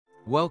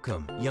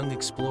Welcome, young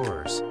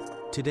explorers.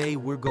 Today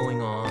we're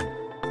going on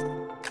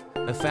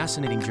a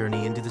fascinating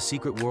journey into the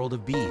secret world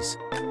of bees.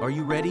 Are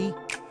you ready?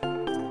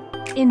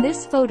 In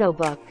this photo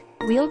book,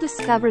 we'll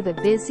discover the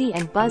busy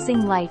and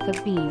buzzing life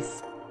of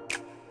bees.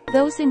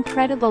 Those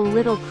incredible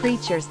little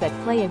creatures that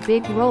play a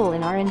big role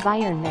in our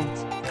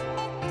environment.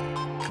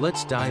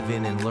 Let's dive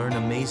in and learn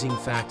amazing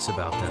facts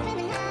about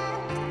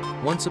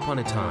them. Once upon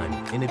a time,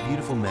 in a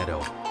beautiful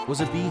meadow,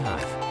 was a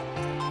beehive.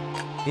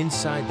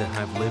 Inside the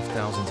hive lived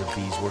thousands of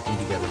bees working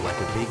together like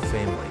a big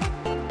family.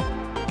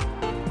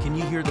 Can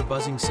you hear the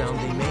buzzing sound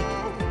they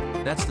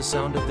make? That's the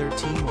sound of their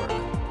teamwork.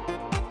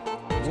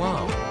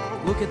 Wow,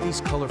 look at these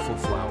colorful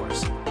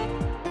flowers.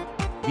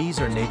 Bees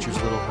are nature's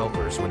little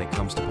helpers when it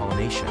comes to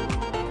pollination.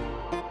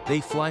 They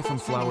fly from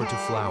flower to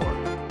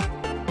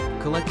flower,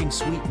 collecting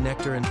sweet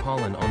nectar and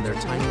pollen on their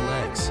tiny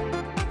legs.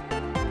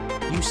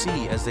 You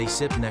see, as they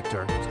sip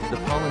nectar, the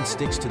pollen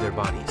sticks to their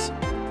bodies.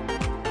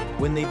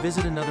 When they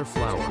visit another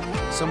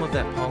flower, some of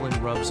that pollen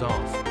rubs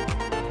off.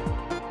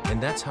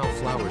 And that's how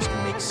flowers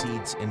can make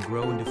seeds and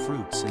grow into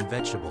fruits and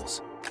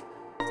vegetables.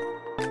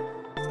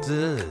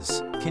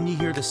 Zzz, can you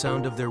hear the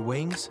sound of their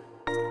wings?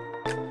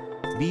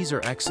 Bees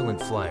are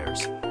excellent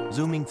flyers,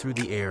 zooming through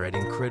the air at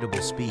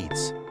incredible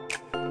speeds.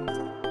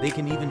 They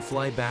can even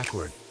fly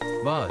backward.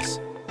 Buzz.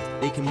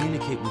 They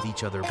communicate with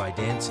each other by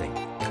dancing.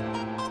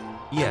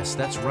 Yes,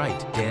 that's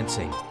right,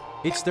 dancing.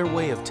 It's their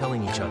way of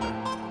telling each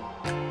other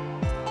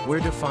where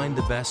to find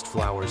the best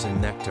flowers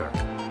and nectar.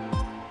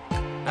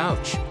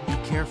 Ouch! Be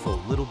careful,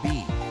 little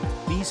bee.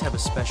 Bees have a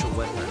special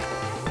weapon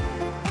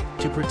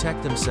to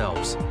protect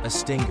themselves, a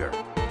stinger.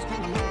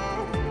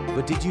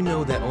 But did you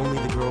know that only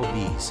the girl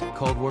bees,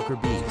 called worker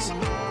bees,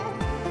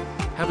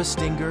 have a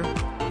stinger?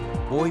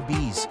 Boy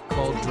bees,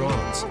 called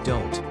drones,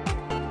 don't.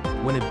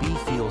 When a bee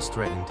feels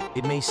threatened,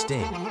 it may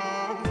sting.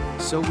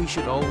 So we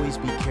should always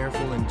be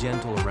careful and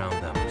gentle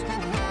around them.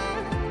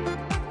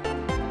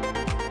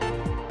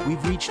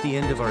 We've reached the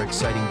end of our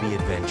exciting bee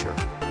adventure.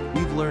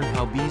 We've learned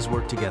how bees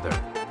work together,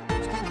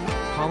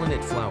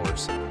 pollinate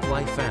flowers,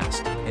 fly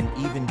fast, and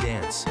even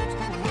dance.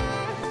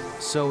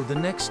 So the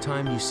next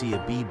time you see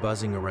a bee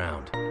buzzing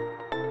around,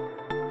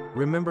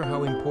 remember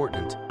how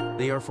important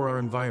they are for our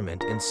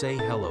environment and say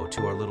hello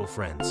to our little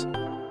friends.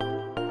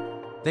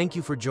 Thank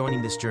you for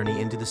joining this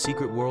journey into the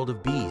secret world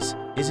of bees.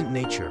 Isn't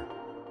nature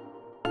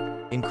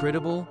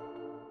incredible?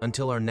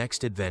 Until our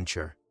next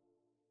adventure,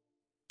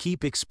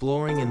 keep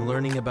exploring and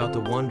learning about the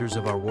wonders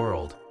of our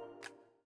world.